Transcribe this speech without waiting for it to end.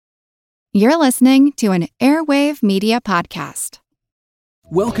You're listening to an Airwave Media Podcast.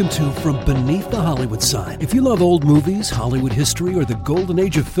 Welcome to From Beneath the Hollywood Sign. If you love old movies, Hollywood history, or the golden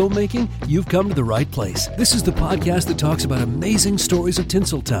age of filmmaking, you've come to the right place. This is the podcast that talks about amazing stories of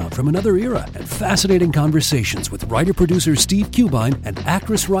Tinseltown from another era and fascinating conversations with writer-producer Steve Cubine and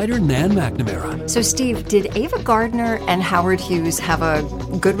actress-writer Nan McNamara. So, Steve, did Ava Gardner and Howard Hughes have a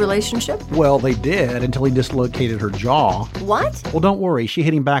good relationship? Well, they did until he dislocated her jaw. What? Well, don't worry. She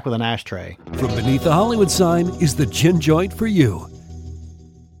hit him back with an ashtray. From Beneath the Hollywood Sign is the gin joint for you.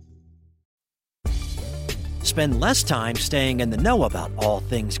 Spend less time staying in the know about all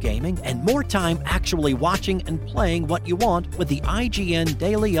things gaming and more time actually watching and playing what you want with the IGN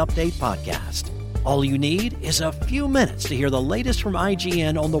Daily Update podcast. All you need is a few minutes to hear the latest from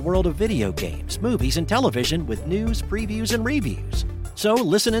IGN on the world of video games, movies, and television with news, previews, and reviews. So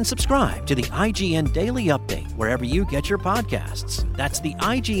listen and subscribe to the IGN Daily Update wherever you get your podcasts. That's the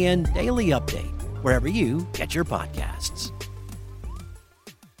IGN Daily Update wherever you get your podcasts.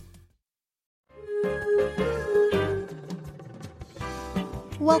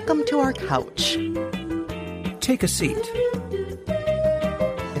 Welcome to our couch. Take a seat.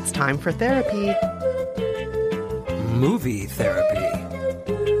 It's time for therapy. Movie therapy.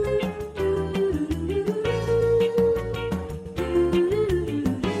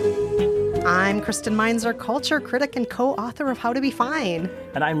 I'm Kristen Meinzer, culture critic and co-author of How to Be Fine.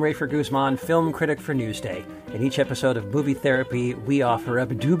 And I'm Rafer Guzman, film critic for Newsday. In each episode of Movie Therapy, we offer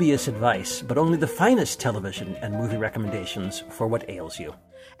up dubious advice, but only the finest television and movie recommendations for what ails you.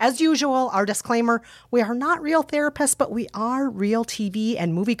 As usual, our disclaimer, we are not real therapists, but we are real TV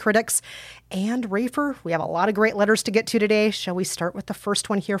and movie critics. And Rafer, we have a lot of great letters to get to today. Shall we start with the first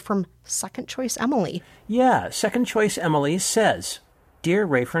one here from Second Choice Emily? Yeah, Second Choice Emily says, Dear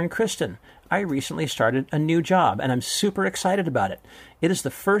Rafer and Kristen, I recently started a new job, and I'm super excited about it. It is the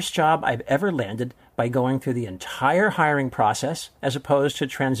first job I've ever landed by going through the entire hiring process, as opposed to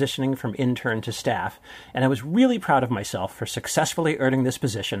transitioning from intern to staff, and I was really proud of myself for successfully earning this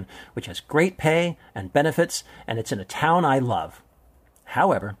position, which has great pay and benefits, and it's in a town I love.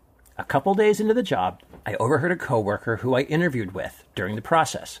 However, a couple days into the job, I overheard a coworker who I interviewed with during the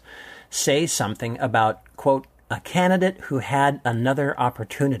process say something about, quote, a candidate who had another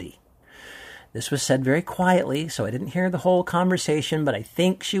opportunity. This was said very quietly, so I didn't hear the whole conversation, but I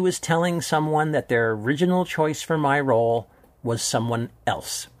think she was telling someone that their original choice for my role was someone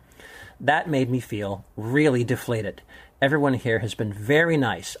else. That made me feel really deflated. Everyone here has been very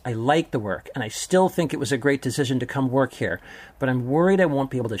nice. I like the work, and I still think it was a great decision to come work here, but I'm worried I won't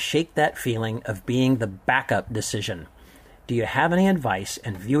be able to shake that feeling of being the backup decision. Do you have any advice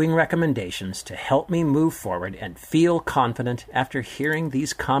and viewing recommendations to help me move forward and feel confident after hearing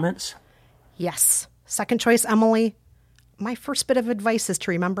these comments? Yes. Second Choice Emily. My first bit of advice is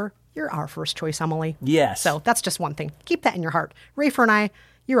to remember you're our first choice, Emily. Yes. So that's just one thing. Keep that in your heart. Rafer and I,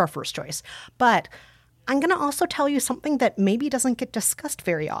 you're our first choice. But I'm going to also tell you something that maybe doesn't get discussed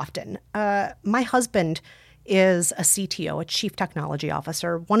very often. My husband is a CTO, a Chief Technology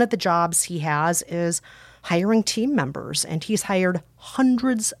Officer. One of the jobs he has is hiring team members, and he's hired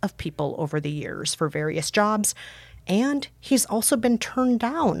hundreds of people over the years for various jobs. And he's also been turned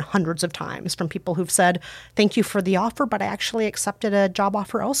down hundreds of times from people who've said, thank you for the offer, but I actually accepted a job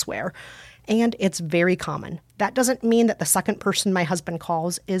offer elsewhere. And it's very common. That doesn't mean that the second person my husband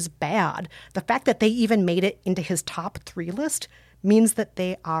calls is bad. The fact that they even made it into his top 3 list means that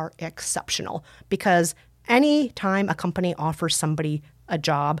they are exceptional. Because any time a company offers somebody a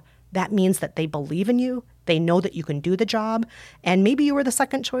job, that means that they believe in you. They know that you can do the job, and maybe you were the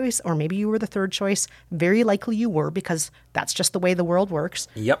second choice, or maybe you were the third choice. Very likely you were, because that's just the way the world works.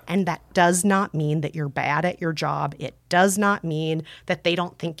 Yep. And that does not mean that you're bad at your job. It does not mean that they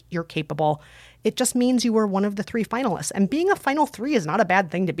don't think you're capable. It just means you were one of the 3 finalists. And being a final 3 is not a bad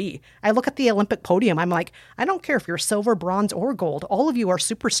thing to be. I look at the Olympic podium, I'm like, I don't care if you're silver, bronze, or gold. All of you are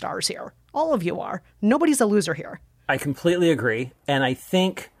superstars here. All of you are. Nobody's a loser here. I completely agree, and I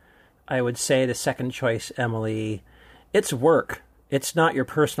think I would say to Second Choice Emily, it's work. It's not your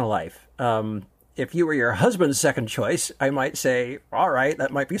personal life. If you were your husband's second choice, I might say, all right,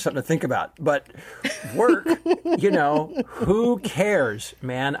 that might be something to think about. But work, who cares,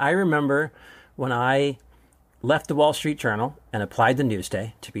 man? I remember when I left the Wall Street Journal and applied to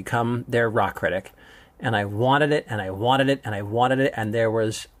Newsday to become their rock critic, and I wanted it, and I wanted it, and I wanted it, and there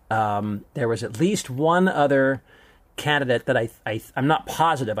was at least one other candidate that I'm not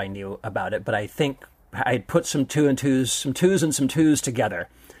positive I knew about it, but I think I'd put some twos and some twos together.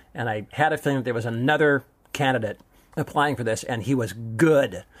 And I had a feeling that there was another candidate applying for this, and he was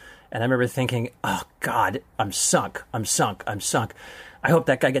good. And I remember thinking, oh, God, I'm sunk. I hope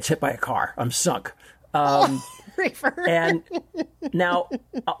that guy gets hit by a car. I'm sunk. Rafer. And now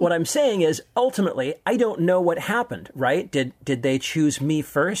what I'm saying is, ultimately, I don't know what happened, right? Did they choose me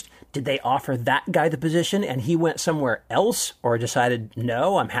first? Did they offer that guy the position and he went somewhere else, or decided,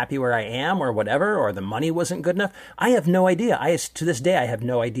 no, I'm happy where I am, or whatever, or the money wasn't good enough? I have no idea. To this day, I have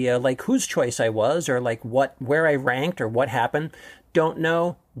no idea, like, whose choice I was, or like where I ranked, or what happened. Don't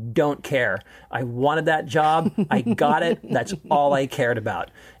know, don't care. I wanted that job. I got it. That's all I cared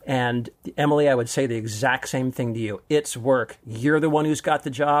about. And Emily, I would say the exact same thing to you. It's work. You're the one who's got the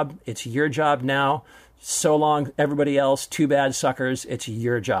job. It's your job now. So long, everybody else. Too bad, suckers. It's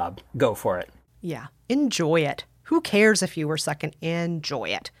your job. Go for it. Yeah. Enjoy it. Who cares if you were second? Enjoy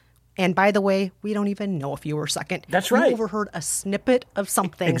it. And by the way, we don't even know if you were second. That's right. You overheard a snippet of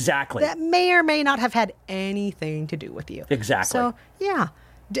something Exactly. that may or may not have had anything to do with you. Exactly. So, yeah,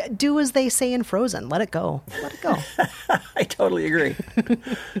 do as they say in Frozen. Let it go. Let it go. I totally agree.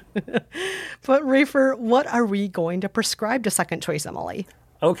 But, Rafer, what are we going to prescribe to second choice, Emily?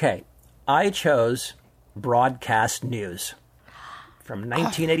 Okay. I chose Broadcast News from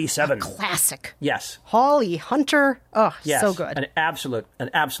 1987. Classic. Yes. Holly Hunter. Oh, Yes, so good. An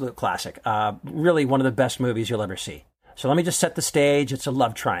absolute classic. Really one of the best movies you'll ever see. So let me just set the stage. It's a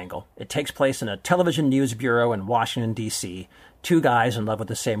love triangle. It takes place in a television news bureau in Washington, D.C. Two guys in love with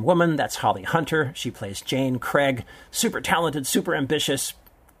the same woman. That's Holly Hunter. She plays Jane Craig. Super talented, super ambitious,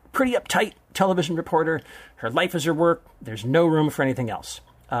 pretty uptight television reporter. Her life is her work. There's no room for anything else.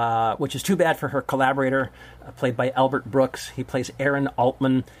 Which is too bad for her collaborator, played by Albert Brooks. He plays Aaron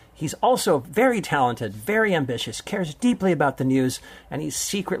Altman. He's also very talented, very ambitious, cares deeply about the news, and he's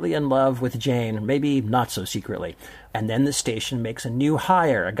secretly in love with Jane, maybe not so secretly. And then the station makes a new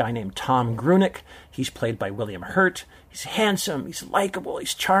hire, a guy named Tom Grunick. He's played by William Hurt. He's handsome, he's likable,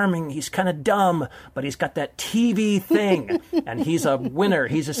 he's charming, he's kind of dumb, but he's got that TV thing. And he's a winner,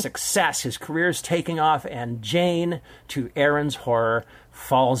 he's a success. His career's taking off, and Jane, to Aaron's horror,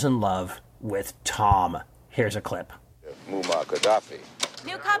 falls in love with Tom. Here's a clip. Muammar Gaddafi.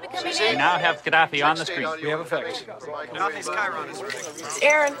 New copy coming We in. now have Gaddafi on the screen. We have effects. Gaddafi's Chiron is ready. It's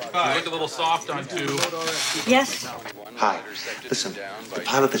Aaron. You look a little soft on two. Yes. Hi. Listen, the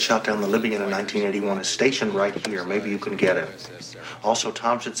pilot that shot down the Libyan in 1981 is stationed right here. Maybe you can get him. Also,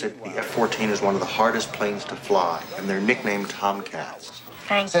 Thompson said the F-14 is one of the hardest planes to fly, and they're nicknamed Tomcats.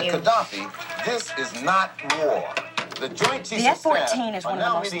 Thank Said you. Gaddafi, this is not war. The Joint Chiefs The of Staff F-14 is are one of the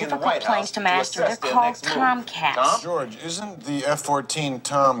now most meeting in the difficult White planes House to master. assess They're their called next move. Tomcats. Tom? George, isn't the F-14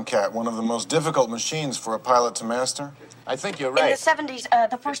 Tomcat one of the most difficult machines for a pilot to master? I think you're In right. the 70s,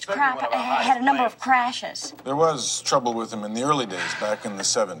 the first crop had a number of crashes. There was trouble with him in the early days, back in the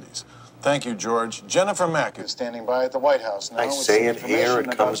 70s. Thank you, George. Jennifer Mack is standing by at the White House now. I with say some it here,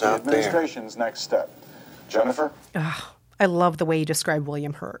 information it comes about out the there. administration's next step. Jennifer? I love the way you describe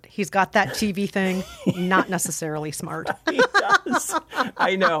William Hurt. He's got that TV thing, not necessarily smart. He does.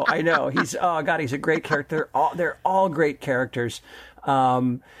 I know. He's a great character. They're all great characters.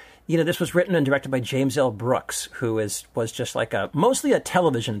 This was written and directed by James L. Brooks, who was just like mostly a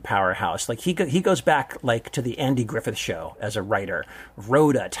television powerhouse. Like he goes back like to the Andy Griffith Show as a writer.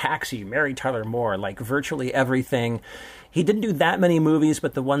 Rhoda, Taxi, Mary Tyler Moore, like virtually everything. He didn't do that many movies,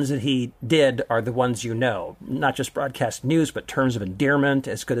 but the ones that he did are the ones you know. Not just Broadcast News, but Terms of Endearment,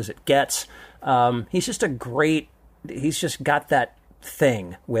 As Good as It Gets. He's just he's just got that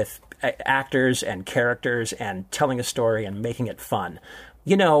thing with actors and characters and telling a story and making it fun.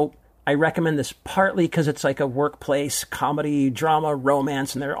 I recommend this partly because it's like a workplace comedy, drama,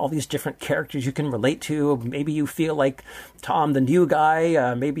 romance, and there are all these different characters you can relate to. Maybe you feel like Tom, the new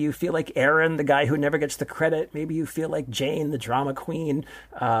guy. Maybe you feel like Aaron, the guy who never gets the credit. Maybe you feel like Jane, the drama queen.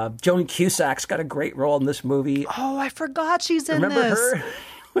 Joan Cusack's got a great role in this movie. Oh, I forgot she's in Remember this. her?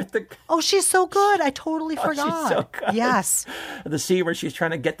 She's so good. I totally forgot. She's so good. Yes. The scene where she's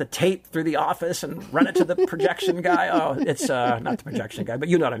trying to get the tape through the office and run it to the projection guy. Oh, it's not the projection guy, but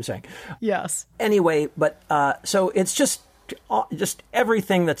you know what I'm saying. Yes. Anyway, but so it's just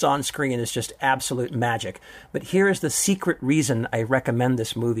everything that's on screen is just absolute magic. But here's the secret reason I recommend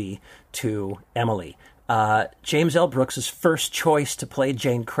this movie to Emily. James L. Brooks' first choice to play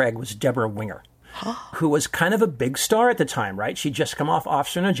Jane Craig was Deborah Winger, who was kind of a big star at the time, right? She'd just come off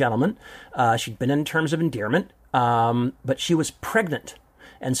Officer and a Gentleman. She'd been in Terms of Endearment, but she was pregnant,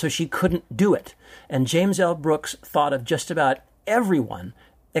 and so she couldn't do it. And James L. Brooks thought of just about everyone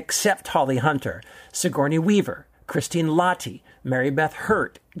except Holly Hunter, Sigourney Weaver, Christine Lahti, Mary Beth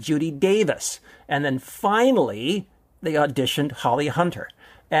Hurt, Judy Davis, and then finally they auditioned Holly Hunter.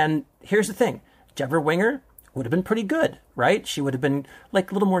 And here's the thing, Deborah Winger would have been pretty good, right? She would have been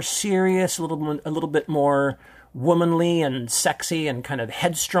like a little more serious, a little bit more womanly and sexy and kind of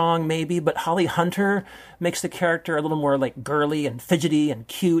headstrong maybe, but Holly Hunter makes the character a little more like girly and fidgety and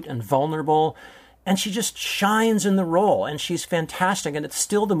cute and vulnerable. And she just shines in the role, and she's fantastic. And it's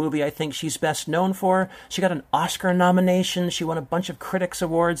still the movie I think she's best known for. She got an Oscar nomination. She won a bunch of critics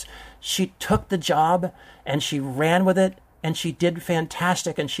awards. She took the job, and she ran with it, and she did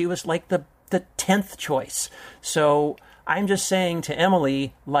fantastic. And she was like the 10th choice. So I'm just saying to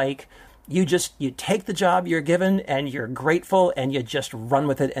Emily, like, you take the job you're given, and you're grateful, and you just run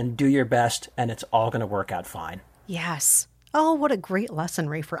with it and do your best, and it's all going to work out fine. Yes. Oh, what a great lesson,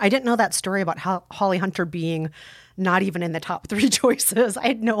 Rafer. I didn't know that story about Holly Hunter being not even in the top 3 choices. I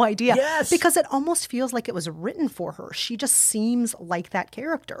had no idea. Yes. Because it almost feels like it was written for her. She just seems like that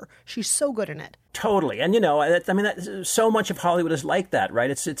character. She's so good in it. Totally. And, so much of Hollywood is like that, right?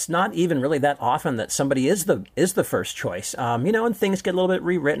 It's not even really that often that somebody is the first choice. And things get a little bit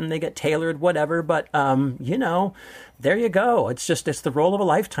rewritten, they get tailored, whatever. But, there you go. It's the role of a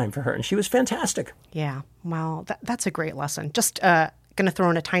lifetime for her. And she was fantastic. Yeah. Well, that's a great lesson. Just going to throw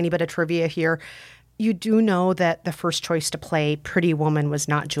in a tiny bit of trivia here. You do know that the first choice to play Pretty Woman was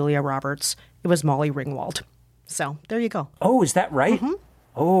not Julia Roberts. It was Molly Ringwald. So there you go. Oh, is that right? Mm-hmm.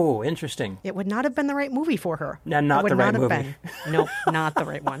 Oh, interesting. It would not have been the right movie for her. No, not the right movie. Nope, not the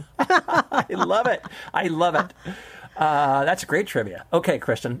right one. I love it. That's great trivia. Okay,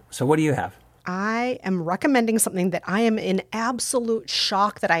 Kristen, so what do you have? I am recommending something that I am in absolute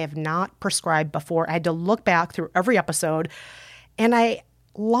shock that I have not prescribed before. I had to look back through every episode, and I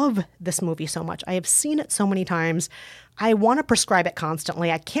love this movie so much. I have seen it so many times. I want to prescribe it constantly.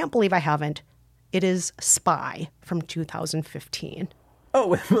 I can't believe I haven't. It is Spy from 2015. Oh,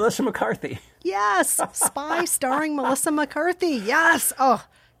 with Melissa McCarthy. Yes, Spy starring Melissa McCarthy. Yes. Oh,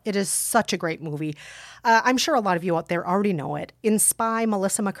 it is such a great movie. I'm sure a lot of you out there already know it. In Spy,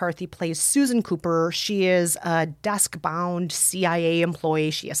 Melissa McCarthy plays Susan Cooper. She is a desk-bound CIA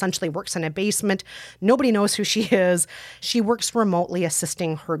employee. She essentially works in a basement. Nobody knows who she is. She works remotely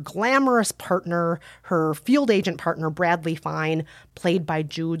assisting her glamorous partner, her field agent partner, Bradley Fine, played by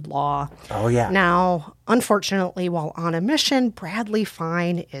Jude Law. Oh, yeah. Now, unfortunately, while on a mission, Bradley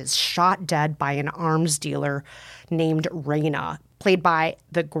Fine is shot dead by an arms dealer named Raina, played by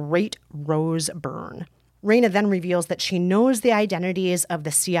the great Rose Byrne. Raina then reveals that she knows the identities of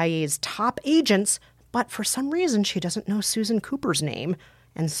the CIA's top agents, but for some reason she doesn't know Susan Cooper's name.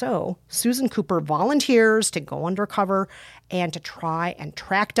 And so Susan Cooper volunteers to go undercover and to try and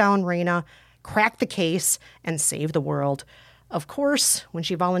track down Raina, crack the case, and save the world. Of course, when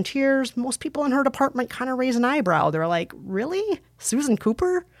she volunteers, most people in her department kind of raise an eyebrow. They're like, really? Susan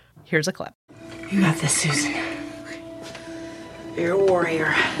Cooper? Here's a clip. You got this, Susan. You're a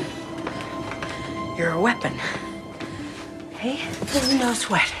warrior. You're a weapon. Hey, there's no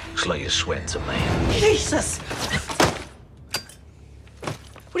sweat. Looks like you're sweating to me. Jesus!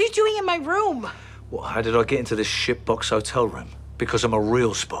 What are you doing in my room? Well, how did I get into this shitbox hotel room? Because I'm a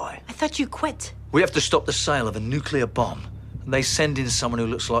real spy. I thought you quit. We have to stop the sale of a nuclear bomb. And they send in someone who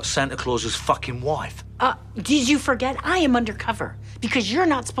looks like Santa Claus's fucking wife. Did you forget? I am undercover. Because you're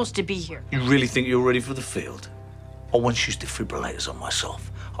not supposed to be here. You really think you're ready for the field? I once used defibrillators on myself.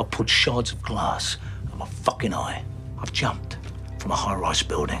 I put shards of glass on my fucking eye. I've jumped from a high-rise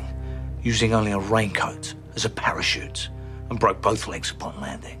building using only a raincoat as a parachute and broke both legs upon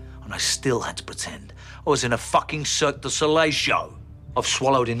landing. And I still had to pretend I was in a fucking Cirque du Soleil show. I've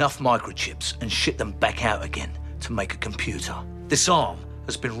swallowed enough microchips and shit them back out again to make a computer. This arm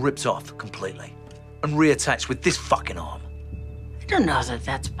has been ripped off completely and reattached with this fucking arm. I don't know that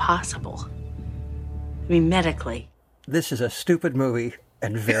that's possible. I mean, medically. This is a stupid movie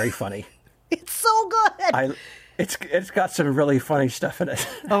and very funny. It's so good. It's got some really funny stuff in it.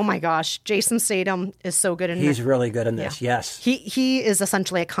 Oh my gosh, Jason Statham is so good in it. He's really good in this. Yeah. Yes. He is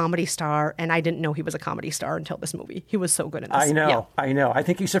essentially a comedy star, and I didn't know he was a comedy star until this movie. He was so good in this. I know. Yeah. I know. I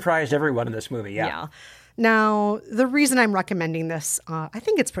think he surprised everyone in this movie. Yeah. Now, the reason I'm recommending this, I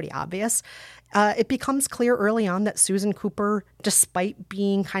think it's pretty obvious. It becomes clear early on that Susan Cooper, despite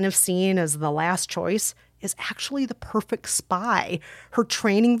being kind of seen as the last choice, is actually the perfect spy. Her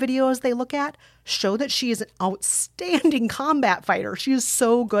training videos they look at show that she is an outstanding combat fighter. She is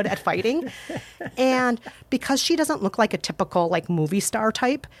so good at fighting. And because she doesn't look like a typical movie star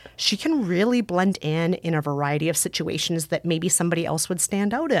type, she can really blend in a variety of situations that maybe somebody else would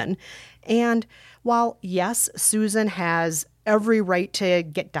stand out in. And while, yes, Susan has every right to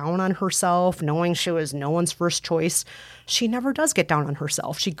get down on herself, knowing she was no one's first choice, she never does get down on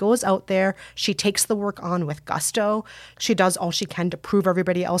herself. She goes out there, she takes the work on with gusto, she does all she can to prove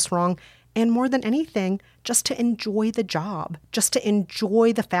everybody else wrong, And more than anything, just to enjoy the job, just to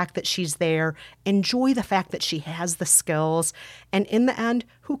enjoy the fact that she's there, enjoy the fact that she has the skills. And in the end,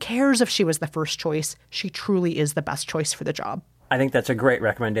 who cares if she was the first choice? She truly is the best choice for the job. I think that's a great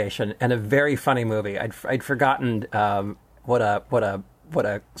recommendation and a very funny movie. I'd forgotten what a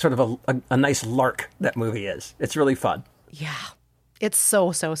sort of a nice lark that movie is. It's really fun. Yeah, it's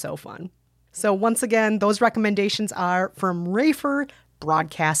so fun. So once again, those recommendations are from Rafer,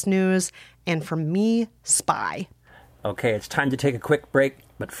 Broadcast News, and from me, Spy. Okay, it's time to take a quick break.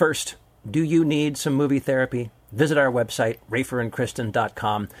 But first, do you need some movie therapy? Visit our website,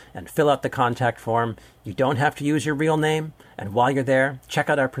 raferandkristen.com, and fill out the contact form. You don't have to use your real name. And while you're there, check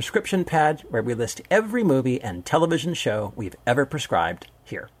out our prescription pad, where we list every movie and television show we've ever prescribed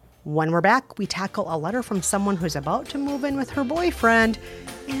here. When we're back, we tackle a letter from someone who's about to move in with her boyfriend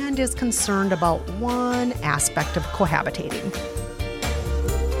and is concerned about one aspect of cohabitating.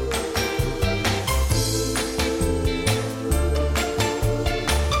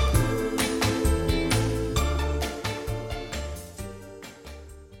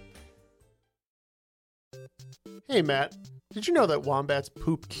 Hey, Matt, did you know that wombats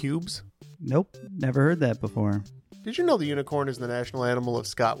poop cubes? Nope, never heard that before. Did you know the unicorn is the national animal of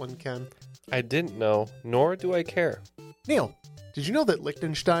Scotland, Ken? I didn't know, nor do I care. Neil, did you know that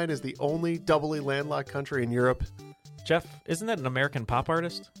Liechtenstein is the only doubly landlocked country in Europe? Jeff, isn't that an American pop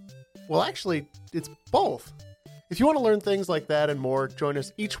artist? Well, actually, it's both. If you want to learn things like that and more, join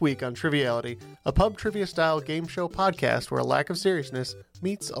us each week on Triviality, a pub trivia-style game show podcast where a lack of seriousness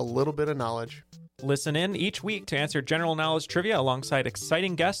meets a little bit of knowledge. Listen in each week to answer general knowledge trivia alongside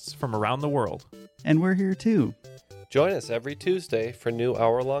exciting guests from around the world. And we're here too. Join us every Tuesday for new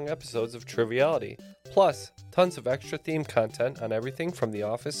hour-long episodes of Triviality, plus tons of extra theme content on everything from The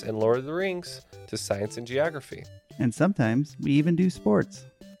Office and Lord of the Rings to science and geography. And sometimes we even do sports.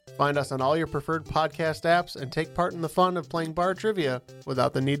 Find us on all your preferred podcast apps and take part in the fun of playing bar trivia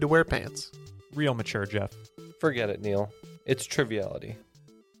without the need to wear pants. Real mature, Jeff. Forget it, Neil. It's Triviality.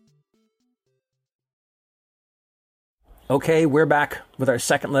 Okay, we're back with our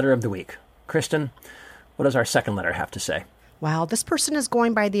second letter of the week. Kristen, what does our second letter have to say? Wow, this person is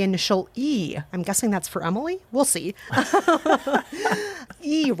going by the initial E. I'm guessing that's for Emily? We'll see.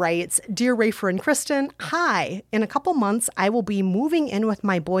 E writes, Dear Rafer and Kristen, hi. In a couple months, I will be moving in with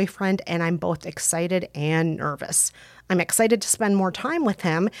my boyfriend, and I'm both excited and nervous. I'm excited to spend more time with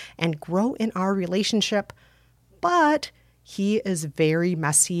him and grow in our relationship, but he is very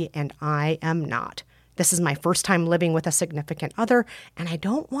messy and I am not. This is my first time living with a significant other, and I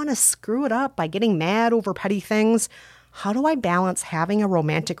don't want to screw it up by getting mad over petty things. How do I balance having a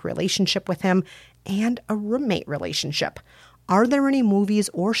romantic relationship with him and a roommate relationship? Are there any movies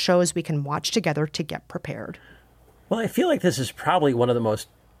or shows we can watch together to get prepared? Well, I feel like this is probably one of the most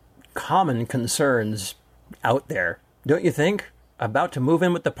common concerns out there, don't you think? About to move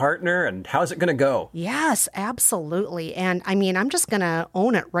in with the partner, and how's it going to go? Yes, absolutely. And I mean, I'm just going to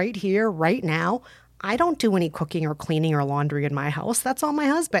own it right here, right now. I don't do any cooking or cleaning or laundry in my house. That's all my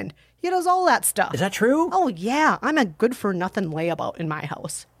husband. He does all that stuff. Is that true? Oh, yeah. I'm a good-for-nothing layabout in my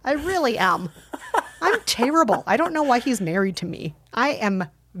house. I really am. I'm terrible. I don't know why he's married to me. I am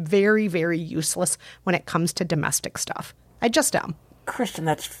very, very useless when it comes to domestic stuff. I just am. Kristen,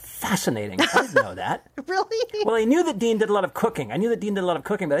 that's fascinating. I didn't know that. Really? Well, I knew that Dean did a lot of cooking.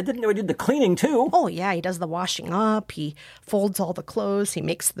 but I didn't know he did the cleaning, too. Oh, yeah, he does the washing up. He folds all the clothes. He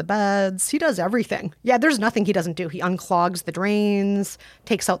makes the beds. He does everything. Yeah, there's nothing he doesn't do. He unclogs the drains,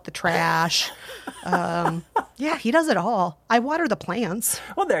 takes out the trash. Yeah, he does it all. I water the plants.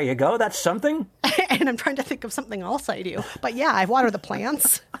 Well, there you go. That's something. And I'm trying to think of something else I do. But yeah, I water the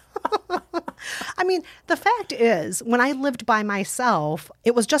plants. I mean, the fact is, when I lived by myself,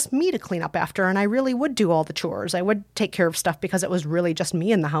 it was just me to clean up after, and I really would do all the chores. I would take care of stuff because it was really just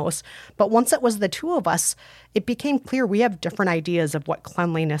me in the house. But once it was the two of us, it became clear we have different ideas of what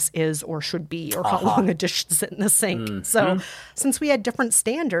cleanliness is or should be, or how long a dish should sit in the sink. Mm-hmm. So since we had different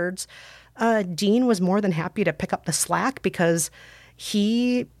standards, Dean was more than happy to pick up the slack because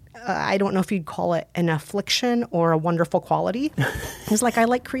he... I don't know if you'd call it an affliction or a wonderful quality. He's like, I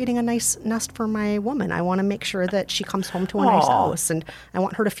like creating a nice nest for my woman. I want to make sure that she comes home to a nice house. And I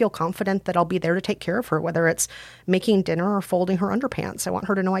want her to feel confident that I'll be there to take care of her, whether it's making dinner or folding her underpants. I want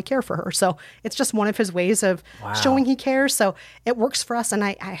her to know I care for her. So it's just one of his ways of showing he cares. So it works for us. And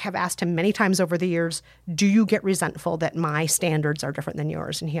I have asked him many times over the years, do you get resentful that my standards are different than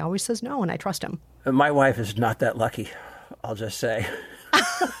yours? And he always says no, and I trust him. My wife is not that lucky, I'll just say.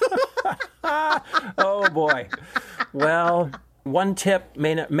 Oh, boy. Well, One tip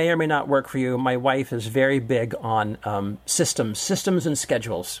may or may not work for you. My wife is very big on systems and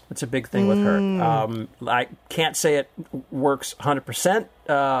schedules. It's a big thing with her. I can't say it works 100%.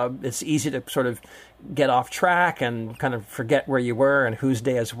 It's easy to sort of get off track and kind of forget where you were and whose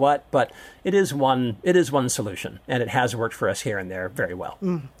day is what. But it is one solution, and it has worked for us here and there very well.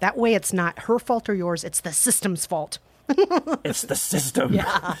 That way, it's not her fault or yours. It's the system's fault. It's the system.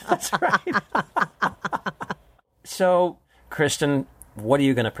 Yeah, that's right. So, Kristen, what are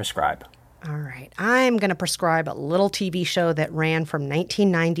you going to prescribe? All right. I'm going to prescribe a little TV show that ran from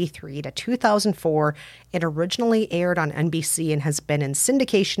 1993 to 2004. It originally aired on NBC and has been in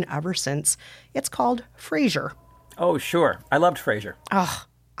syndication ever since. It's called Frasier. Oh, sure. I loved Frasier. Oh,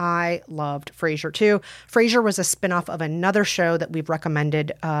 I loved Frasier, too. Frasier was a spinoff of another show that we've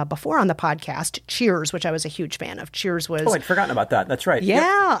recommended before on the podcast, Cheers, which I was a huge fan of. Cheers was... Oh, I'd forgotten about that. That's right.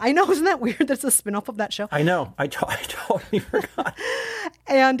 Yeah, I know. Isn't that weird that it's a spinoff of that show? I know. I totally forgot.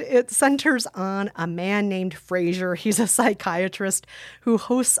 And it centers on a man named Frasier. He's a psychiatrist who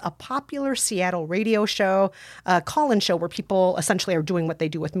hosts a popular Seattle radio show, a call-in show where people essentially are doing what they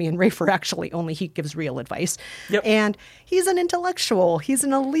do with me and Rafer, actually, only he gives real advice. Yep. And he's an intellectual. He's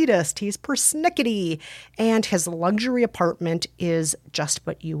an elitist. He's persnickety. And his luxury apartment is just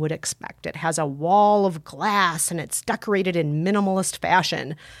what you would expect. It has a wall of glass and it's decorated in minimalist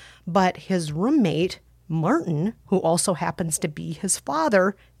fashion. But his roommate, Martin, who also happens to be his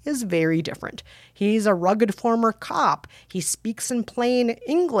father, is very different. He's a rugged former cop. He speaks in plain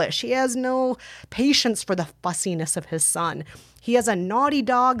English. He has no patience for the fussiness of his son. He has a naughty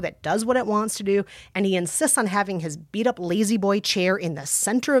dog that does what it wants to do, and he insists on having his beat-up lazy boy chair in the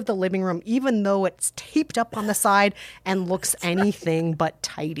center of the living room, even though it's taped up on the side and looks anything but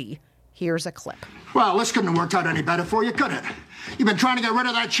tidy. Here's a clip. Well, this couldn't have worked out any better for you, could it? You've been trying to get rid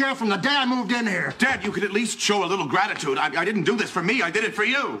of that chair from the day I moved in here. Dad, you could at least show a little gratitude. I didn't do this for me. I did it for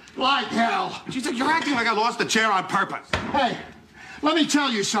you. Like hell. You're acting like I lost the chair on purpose. Hey, let me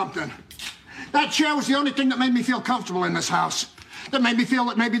tell you something. That chair was the only thing that made me feel comfortable in this house. That made me feel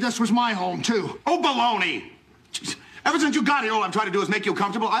that maybe this was my home, too. Oh, baloney. Jeez. Ever since you got here, all I'm trying to do is make you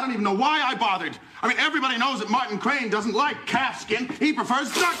comfortable. I don't even know why I bothered. I mean, everybody knows that Martin Crane doesn't like calf skin. He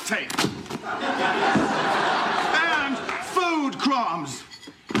prefers duct tape. And food crumbs.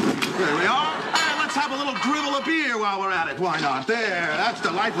 There we are. And let's have a little dribble of beer while we're at it. Why not? There, that's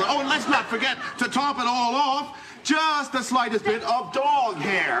delightful. Oh, and let's not forget to top it all off, just the slightest bit of dog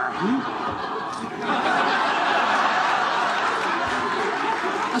hair.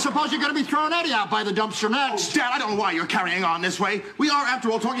 I suppose you're going to be throwing Eddie out by the dumpster next. Oh, Dad, I don't know why you're carrying on this way. We are,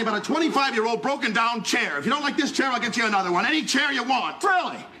 after all, talking about a 25-year-old broken-down chair. If you don't like this chair, I'll get you another one. Any chair you want.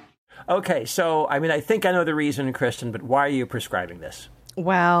 Really? Okay, so, I mean, I think I know the reason, Kristen, but why are you prescribing this?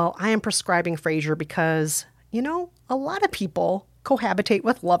 Well, I am prescribing Frasier because, you know, a lot of people cohabitate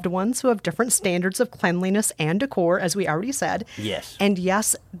with loved ones who have different standards of cleanliness and decor, as we already said. Yes. And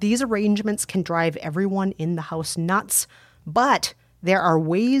yes, these arrangements can drive everyone in the house nuts, but there are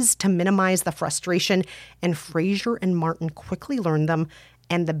ways to minimize the frustration, and Frasier and Martin quickly learn them.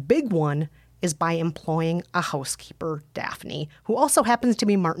 And the big one is by employing a housekeeper, Daphne, who also happens to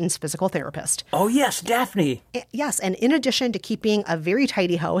be Martin's physical therapist. Oh, yes, Daphne. Yes, and in addition to keeping a very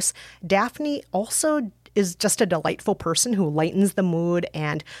tidy house, Daphne also is just a delightful person who lightens the mood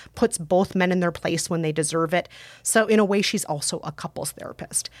and puts both men in their place when they deserve it. So in a way, she's also a couples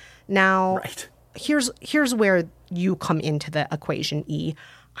therapist. Now, right. Here's where you come into the equation, E.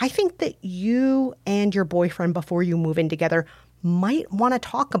 I think that you and your boyfriend, before you move in together, might want to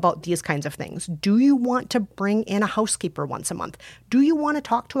talk about these kinds of things. Do you want to bring in a housekeeper once a month? Do you want to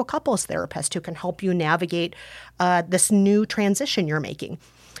talk to a couples therapist who can help you navigate this new transition you're making?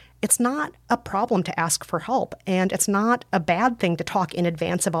 It's not a problem to ask for help, and it's not a bad thing to talk in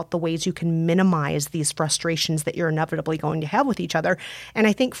advance about the ways you can minimize these frustrations that you're inevitably going to have with each other. And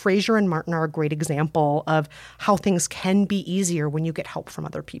I think Frasier and Martin are a great example of how things can be easier when you get help from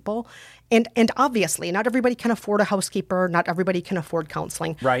other people. And obviously, not everybody can afford a housekeeper. Not everybody can afford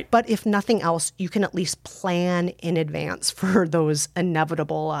counseling. Right. But if nothing else, you can at least plan in advance for those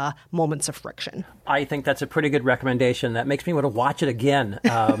inevitable moments of friction. I think that's a pretty good recommendation. That makes me want to watch it again.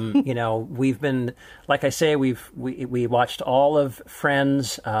 You know, we've been, like I say, we watched all of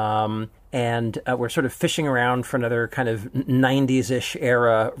Friends, and we're sort of fishing around for another kind of 90s-ish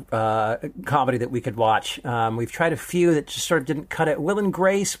era comedy that we could watch. We've tried a few that just sort of didn't cut it. Will and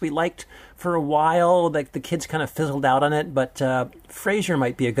Grace we liked for a while. Like the kids kind of fizzled out on it, but Frasier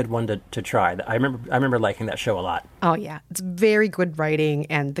might be a good one to try. I remember liking that show a lot. Oh yeah, it's very good writing,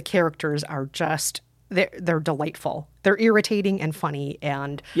 and the characters are just they're delightful. They're irritating and funny,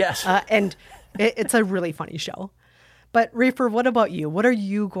 and yes, and it's a really funny show. But Rafer, what about you? What are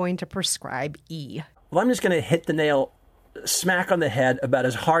you going to prescribe E? Well, I'm just going to hit the nail smack on the head about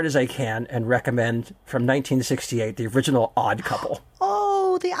as hard as I can and recommend from 1968, the original Odd Couple.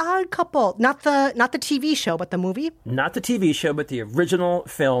 Oh, The Odd Couple. Not the TV show, but the movie? Not the TV show, but the original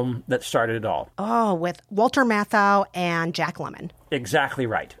film that started it all. Oh, with Walter Matthau and Jack Lemmon. Exactly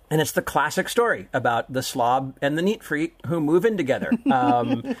right. And it's the classic story about the slob and the neat freak who move in together.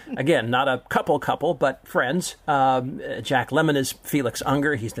 Again, not a couple, but friends. Jack Lemmon is Felix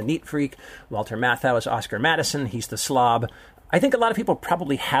Unger. He's the neat freak. Walter Matthau is Oscar Madison. He's the slob. I think a lot of people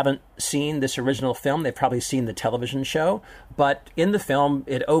probably haven't seen this original film. They've probably seen the television show. But in the film,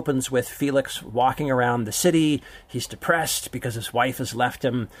 it opens with Felix walking around the city. He's depressed because his wife has left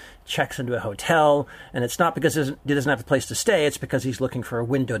him, checks into a hotel. And it's not because he doesn't have a place to stay. It's because he's looking for a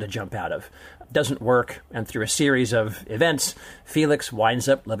window to jump out of. It doesn't work. And through a series of events, Felix winds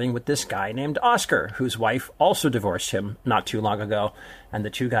up living with this guy named Oscar, whose wife also divorced him not too long ago. And the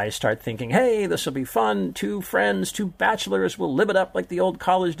two guys start thinking, hey, this will be fun. Two friends, two bachelors, we'll live it up like the old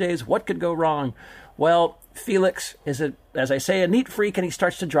college days. What could go wrong? Well, Felix is, as I say, a neat freak, and he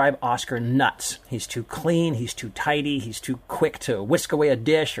starts to drive Oscar nuts. He's too clean, he's too tidy, he's too quick to whisk away a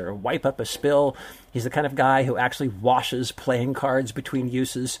dish or wipe up a spill. He's the kind of guy who actually washes playing cards between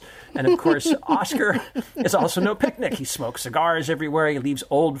uses. And of course, Oscar is also no picnic. He smokes cigars everywhere. He leaves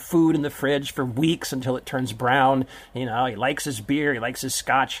old food in the fridge for weeks until it turns brown. You know, he likes his beer, he likes his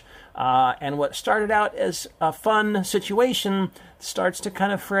scotch. And what started out as a fun situation starts to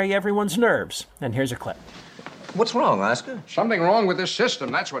kind of fray everyone's nerves. And here's a clip. What's wrong, Oscar? Something wrong with this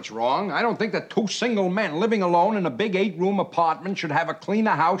system, that's what's wrong. I don't think that two single men living alone in a big 8-room apartment should have a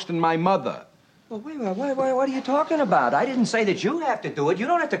cleaner house than my mother. Well, wait a minute. What are you talking about? I didn't say that you have to do it. You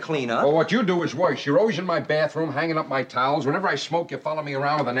don't have to clean up. Well, what you do is worse. You're always in my bathroom, hanging up my towels. Whenever I smoke, you follow me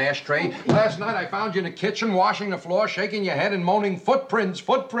around with an ashtray. Last night, I found you in the kitchen, washing the floor, shaking your head and moaning, footprints.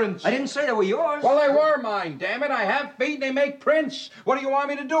 I didn't say they were yours. Well, they were mine, damn it. I have feet, they make prints. What do you want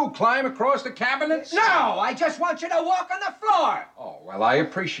me to do, climb across the cabinets? No, I just want you to walk on the floor. Oh, well, I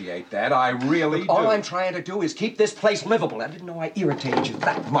appreciate that. I really do. All I'm trying to do is keep this place livable. I didn't know I irritated you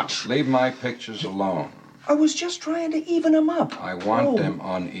that much. Leave my pictures alone. I was just trying to even them up. I want them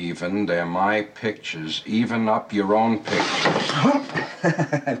uneven. They're my pictures. Even up your own pictures.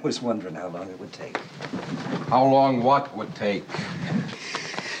 I was wondering how long it would take. How long what would take?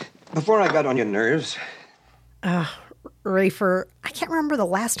 Before I got on your nerves. Rafer, I can't remember the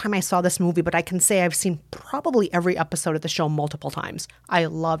last time I saw this movie, but I can say I've seen probably every episode of the show multiple times. I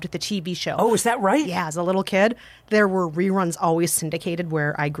loved the TV show. Oh, is that right? Yeah, as a little kid, there were reruns always syndicated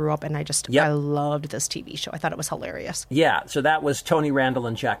where I grew up, and I loved this TV show. I thought it was hilarious. Yeah, so that was Tony Randall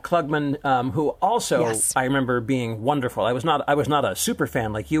and Jack Klugman, who also, I remember being wonderful. I was not a super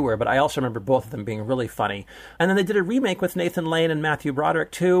fan like you were, but I also remember both of them being really funny. And then they did a remake with Nathan Lane and Matthew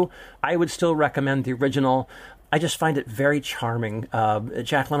Broderick, too. I would still recommend the original. I just find it very charming.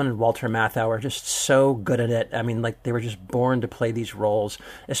 Jack Lemmon and Walter Matthau are just so good at it. I mean, like, they were just born to play these roles,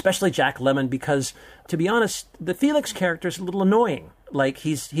 especially Jack Lemmon, because, to be honest, the Felix character is a little annoying. Like,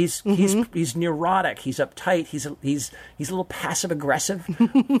 he's neurotic, he's uptight, he's a little passive aggressive,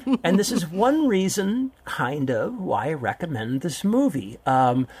 and this is one reason, kind of, why I recommend this movie.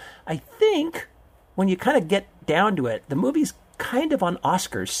 I think when you kind of get down to it, the movie's kind of on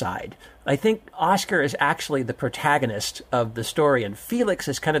Oscar's side. I think Oscar is actually the protagonist of the story, and Felix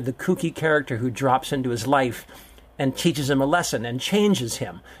is kind of the kooky character who drops into his life and teaches him a lesson and changes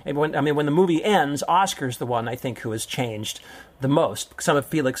him. And when the movie ends, Oscar's the one, I think, who has changed the most. Some of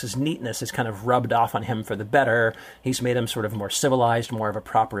Felix's neatness has kind of rubbed off on him for the better. He's made him sort of more civilized, more of a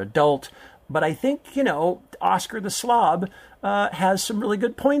proper adult. But I think, Oscar the slob has some really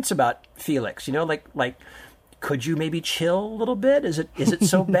good points about Felix, like could you maybe chill a little bit? Is it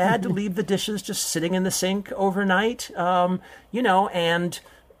so bad to leave the dishes just sitting in the sink overnight? And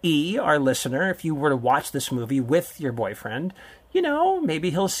E, our listener, if you were to watch this movie with your boyfriend,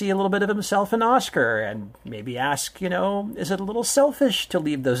 maybe he'll see a little bit of himself in Oscar and maybe ask, is it a little selfish to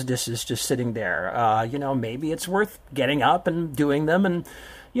leave those dishes just sitting there? Maybe it's worth getting up and doing them and,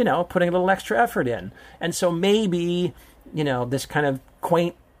 putting a little extra effort in. And so maybe, this kind of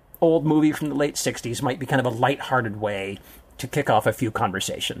quaint old movie from the late 60s might be kind of a lighthearted way to kick off a few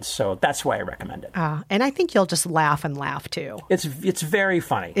conversations. So that's why I recommend it. And I think you'll just laugh and laugh, too. It's very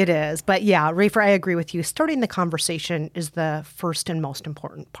funny. It is. But yeah, Rafer, I agree with you. Starting the conversation is the first and most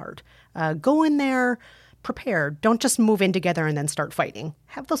important part. Go in there prepared. Don't just move in together and then start fighting.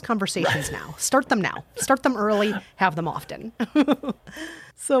 Have those conversations now. Start them now. Start them early. Have them often.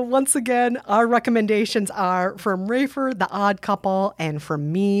 So once again, our recommendations are from Rafer, The Odd Couple, and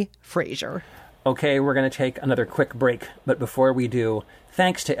from me, Frasier. Okay, we're going to take another quick break, but before we do,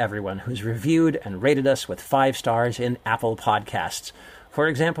 thanks to everyone who's reviewed and rated us with 5 stars in Apple Podcasts. For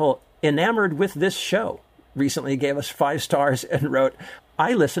example, Enamored with This Show recently gave us 5 stars and wrote,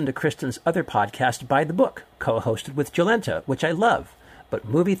 I listened to Kristen's other podcast, By the Book, co-hosted with Jolenta, which I love. But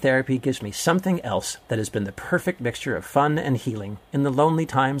movie therapy gives me something else that has been the perfect mixture of fun and healing in the lonely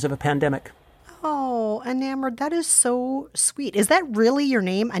times of a pandemic. Oh, Enamored, that is so sweet. Is that really your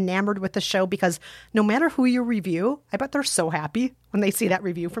name, Enamored with the Show? Because no matter who you review, I bet they're so happy when they see that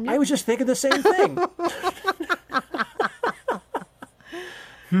review from you. I was just thinking the same thing.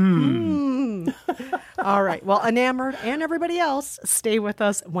 All right. Well, Enamored and everybody else, stay with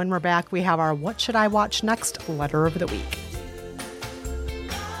us. When we're back, we have our What Should I Watch Next letter of the week.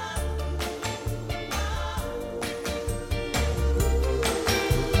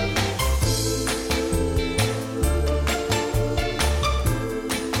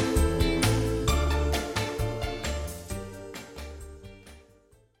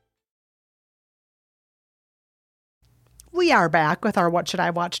 We are back with our What Should I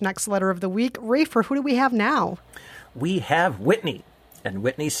Watch Next letter of the week. Rafer, who do we have now? We have Whitney. And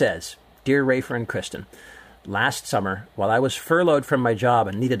Whitney says, Dear Rafer and Kristen, last summer, while I was furloughed from my job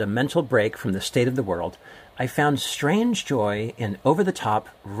and needed a mental break from the state of the world, I found strange joy in over-the-top,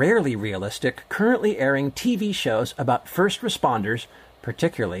 rarely realistic, currently airing TV shows about first responders,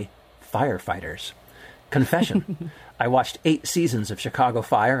 particularly firefighters. Confession, I watched 8 seasons of Chicago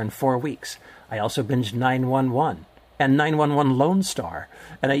Fire in 4 weeks. I also binged 911. And 911 Lone Star,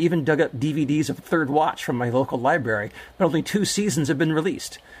 and I even dug up DVDs of Third Watch from my local library, but only 2 seasons have been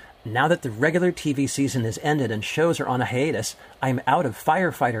released. Now that the regular TV season is ended and shows are on a hiatus, I am out of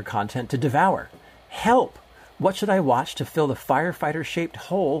firefighter content to devour. Help! What should I watch to fill the firefighter-shaped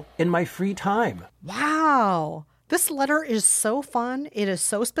hole in my free time? Wow! This letter is so fun. It is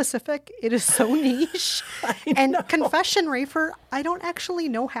so specific. It is so niche. And confession, Rafer, I don't actually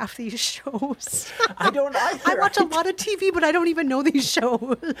know half these shows. I don't either. I watch a lot of TV, but I don't even know these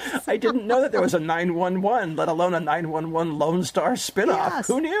shows. I didn't know that there was a 911, let alone a 911 Lone Star spinoff. Yes.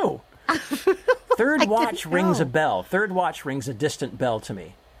 Who knew? Third Watch rings a bell. Third Watch rings a distant bell to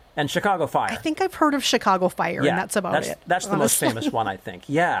me. And Chicago Fire. I think I've heard of Chicago Fire, and that's about it. That's the most famous one, I think.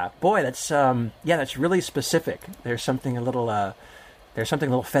 Yeah, boy, that's really specific. There's something a little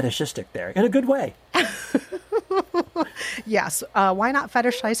fetishistic there, in a good way. Yes, why not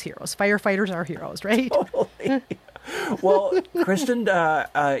fetishize heroes? Firefighters are heroes, right? Totally. Well, Kristen,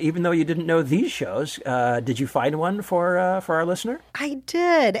 even though you didn't know these shows, did you find one for our listener? I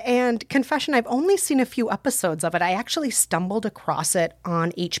did. And confession, I've only seen a few episodes of it. I actually stumbled across it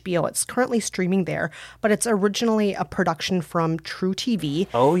on HBO. It's currently streaming there, but it's originally a production from True TV.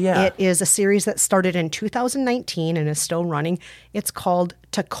 Oh, yeah. It is a series that started in 2019 and is still running. It's called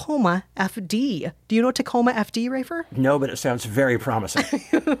Tacoma FD. Do you know Tacoma FD, Rafer? No, but it sounds very promising.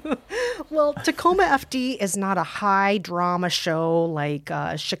 Well, Tacoma FD is not a high drama show like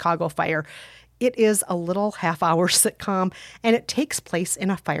Chicago Fire. It is a little half-hour sitcom, and it takes place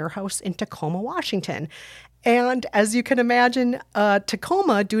in a firehouse in Tacoma, Washington. And as you can imagine,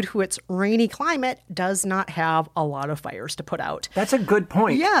 Tacoma, due to its rainy climate, does not have a lot of fires to put out. That's a good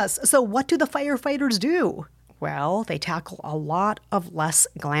point. Yes. So what do the firefighters do? Well, they tackle a lot of less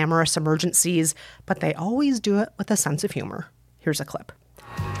glamorous emergencies, but they always do it with a sense of humor. Here's a clip.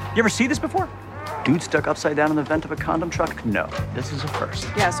 You ever see this before? Dude stuck upside down in the vent of a condom truck? No, this is a first.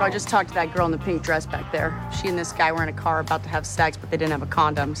 Yeah, so I just talked to that girl in the pink dress back there. She and this guy were in a car about to have sex, but they didn't have a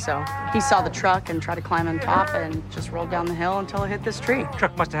condom. So he saw the truck and tried to climb on top and just rolled down the hill until it hit this tree.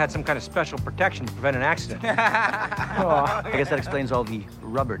 Truck must have had some kind of special protection to prevent an accident. I guess that explains all the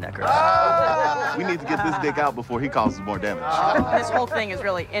rubberneckers. We need to get this dick out before he causes more damage. This whole thing is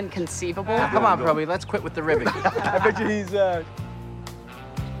really inconceivable. Come on, Proby, let's quit with the ribbing. I bet you he's,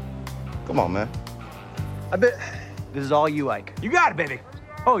 Come on, man. I bet this is all you, Ike. You got it, baby.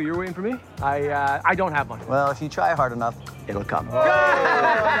 Oh, you're waiting for me? I don't have one. Well, if you try hard enough, it'll come. All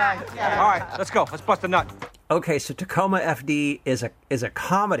right, let's go. Let's bust a nut. Okay, so Tacoma FD is a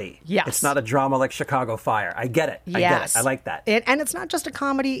comedy. Yes. It's not a drama like Chicago Fire. I get it. I get it. I like that. And it's not just a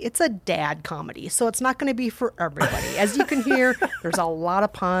comedy, it's a dad comedy. So it's not going to be for everybody. As you can hear, there's a lot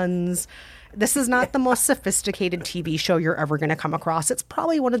of puns. This is not the most sophisticated TV show you're ever going to come across. It's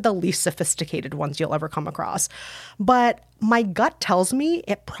probably one of the least sophisticated ones you'll ever come across. But my gut tells me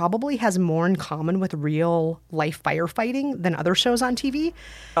it probably has more in common with real life firefighting than other shows on TV.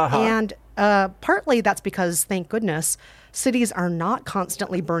 And partly that's because, thank goodness, cities are not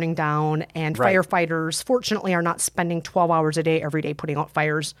constantly burning down, and firefighters, fortunately, are not spending 12 hours a day every day putting out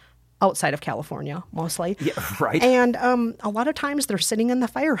fires. outside of California, mostly. Yeah, right. And a lot of times they're sitting in the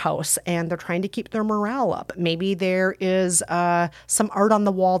firehouse and they're trying to keep their morale up. Maybe there is some art on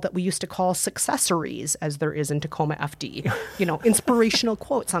the wall that we used to call successories, as there is in Tacoma FD. Inspirational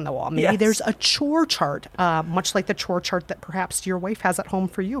quotes on the wall. Maybe there's a chore chart, much like the chore chart that perhaps your wife has at home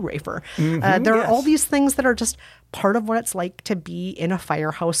for you, Rafer. There are all these things that are just part of what it's like to be in a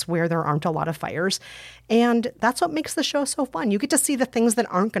firehouse where there aren't a lot of fires. And that's what makes the show so fun. You get to see the things that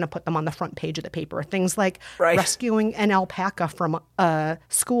aren't going to put them on the front page of the paper. Things like rescuing an alpaca from a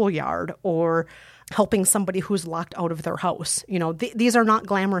schoolyard or helping somebody who's locked out of their house. These are not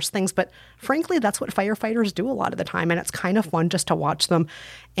glamorous things, but frankly, that's what firefighters do a lot of the time. And it's kind of fun just to watch them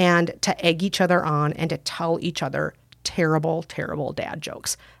and to egg each other on and to tell each other terrible, terrible dad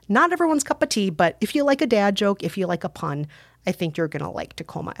jokes. Not everyone's cup of tea, but if you like a dad joke, if you like a pun, I think you're going to like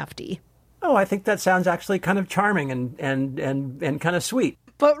Tacoma FD. Oh, I think that sounds actually kind of charming and kind of sweet.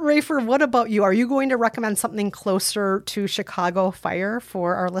 But Rafer, what about you? Are you going to recommend something closer to Chicago Fire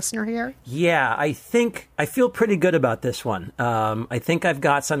for our listener here? Yeah, I feel pretty good about this one. I think I've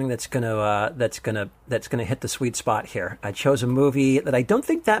got something that's gonna hit the sweet spot here. I chose a movie that I don't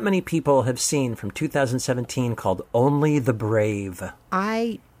think that many people have seen from 2017 called Only the Brave.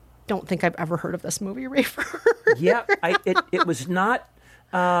 I don't think I've ever heard of this movie, Rafer. Yeah, it was not.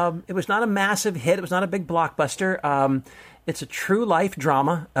 It was not a massive hit. It was not a big blockbuster. It's a true life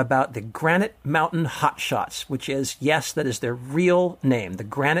drama about the Granite Mountain Hotshots, which is, yes, that is their real name, the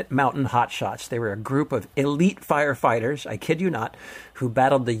Granite Mountain Hotshots. They were a group of elite firefighters, I kid you not, who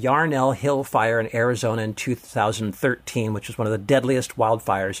battled the Yarnell Hill Fire in Arizona in 2013, which was one of the deadliest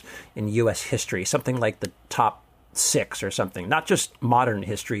wildfires in U.S. history, something like the top 6 or something, not just modern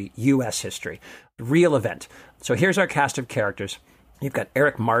history, U.S. history. Real event. So here's our cast of characters. You've got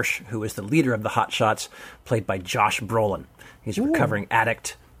Eric Marsh, who is the leader of the Hotshots, played by Josh Brolin. He's a recovering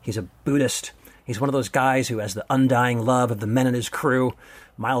addict. He's a Buddhist. He's one of those guys who has the undying love of the men in his crew.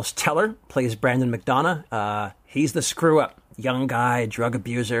 Miles Teller plays Brandon McDonough. He's the screw-up. Young guy, drug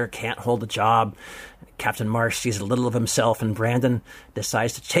abuser, can't hold a job. Captain Marsh sees a little of himself in Brandon,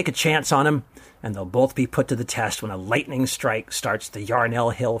 decides to take a chance on him, and they'll both be put to the test when a lightning strike starts the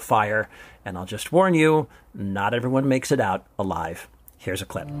Yarnell Hill Fire. And I'll just warn you, not everyone makes it out alive. Here's a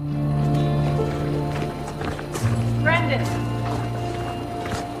clip. Brendan!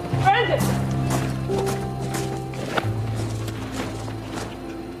 Brendan!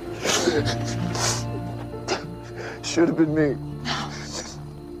 Should have been me.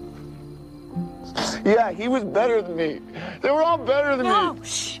 Yeah, he was better than me. They were all better than me. No,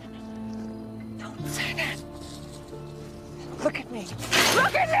 shh. Don't say that. Look at me.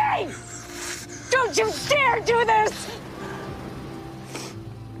 Look at me! Don't you dare do this!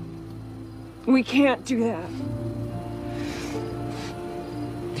 We can't do that.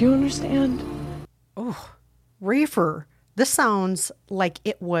 Do you understand? Oh, Rafer, this sounds like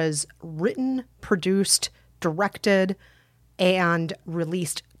it was written, produced, directed, and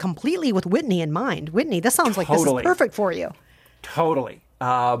released completely with Whitney in mind. Whitney, this sounds like this is perfect for you. Totally.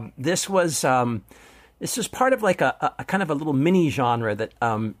 This was part of like a kind of a little mini genre that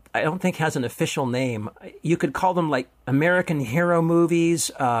I don't think has an official name. You could call them like American hero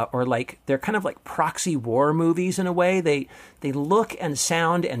movies, or like they're kind of like proxy war movies in a way. They look and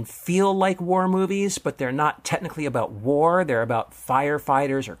sound and feel like war movies, but they're not technically about war. They're about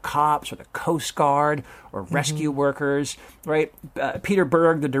firefighters or cops or the Coast Guard or rescue workers, right? Peter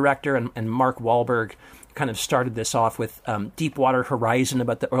Berg, the director, and Mark Wahlberg kind of started this off with Deepwater Horizon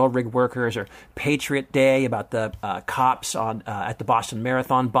about the oil rig workers, or Patriot Day about the cops on at the Boston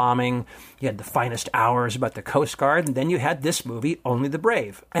Marathon bombing. You had The Finest Hours about the Coast Guard, and then you had this movie, Only the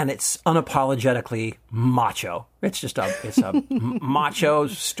Brave, and it's unapologetically macho. It's a macho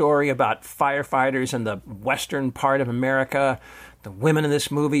story about firefighters in the western part of America. The women in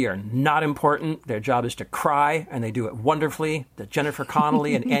this movie are not important. Their job is to cry, and they do it wonderfully. The Jennifer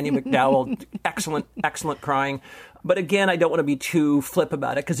Connelly and Andie MacDowell, excellent crying. But again, I don't want to be too flip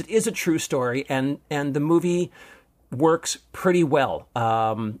about it, because it is a true story, and the movie works pretty well.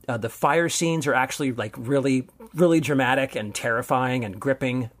 The fire scenes are actually like really, really dramatic and terrifying and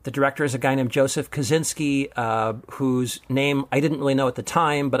gripping. The director is a guy named Joseph Kosinski, whose name I didn't really know at the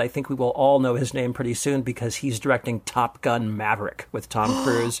time, but I think we will all know his name pretty soon, because he's directing Top Gun Maverick with Tom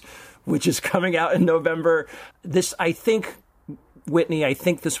Cruise, which is coming out in November. Whitney, I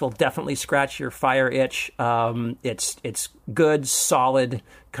think this will definitely scratch your fire itch. It's good, solid,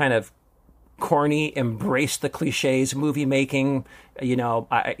 kind of corny, embrace the cliches movie making.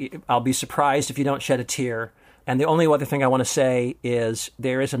 I'll be surprised if you don't shed a tear. And the only other thing I want to say is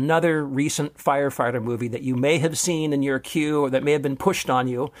there is another recent firefighter movie that you may have seen in your queue or that may have been pushed on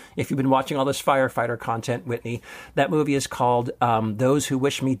you if you've been watching all this firefighter content, Whitney. That movie is called Those Who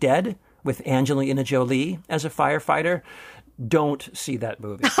Wish Me Dead, with Angelina Jolie as a firefighter. Don't see that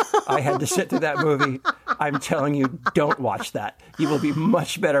movie. I had to sit through that movie. I'm telling you, don't watch that. You will be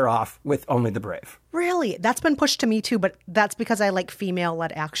much better off with Only the Brave. Really? That's been pushed to me too, but that's because I like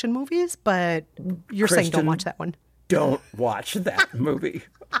female-led action movies, but you're saying don't watch that one. Don't watch that movie.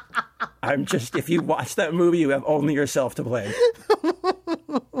 If you watch that movie, you have only yourself to blame.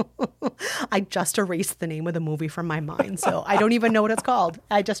 I just erased the name of the movie from my mind, so I don't even know what it's called.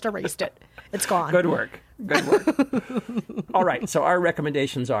 I just erased it. It's gone. Good work. Good work. All right, so our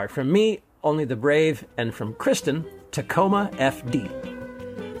recommendations are, from me, Only the Brave, and from Kristen, Tacoma FD.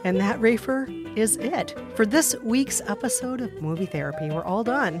 And that, Rafer, is it for this week's episode of Movie Therapy. We're all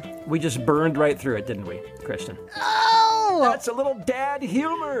done. We just burned right through it, didn't we, Kristen? Oh! That's a little dad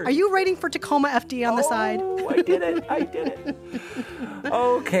humor. Are you writing for Tacoma FD on the side? Oh, I did it.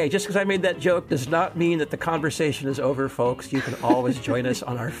 Okay, just because I made that joke does not mean that the conversation is over, folks. You can always join us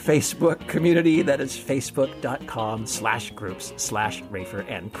on our Facebook community. That is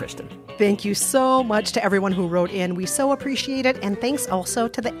facebook.com/groups/Rafer and Kristen. Thank you so much to everyone who wrote in. We so appreciate it. And thanks also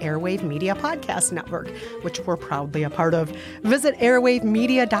to the Airwave Media Podcast Network, which we're proudly a part of. Visit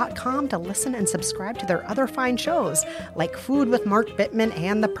airwavemedia.com to listen and subscribe to their other fine shows, like Food with Mark Bittman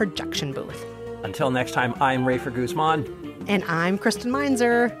and The Projection Booth. Until next time, I'm Rafer Guzman. And I'm Kristen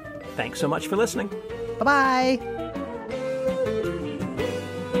Meinzer. Thanks so much for listening. Bye-bye.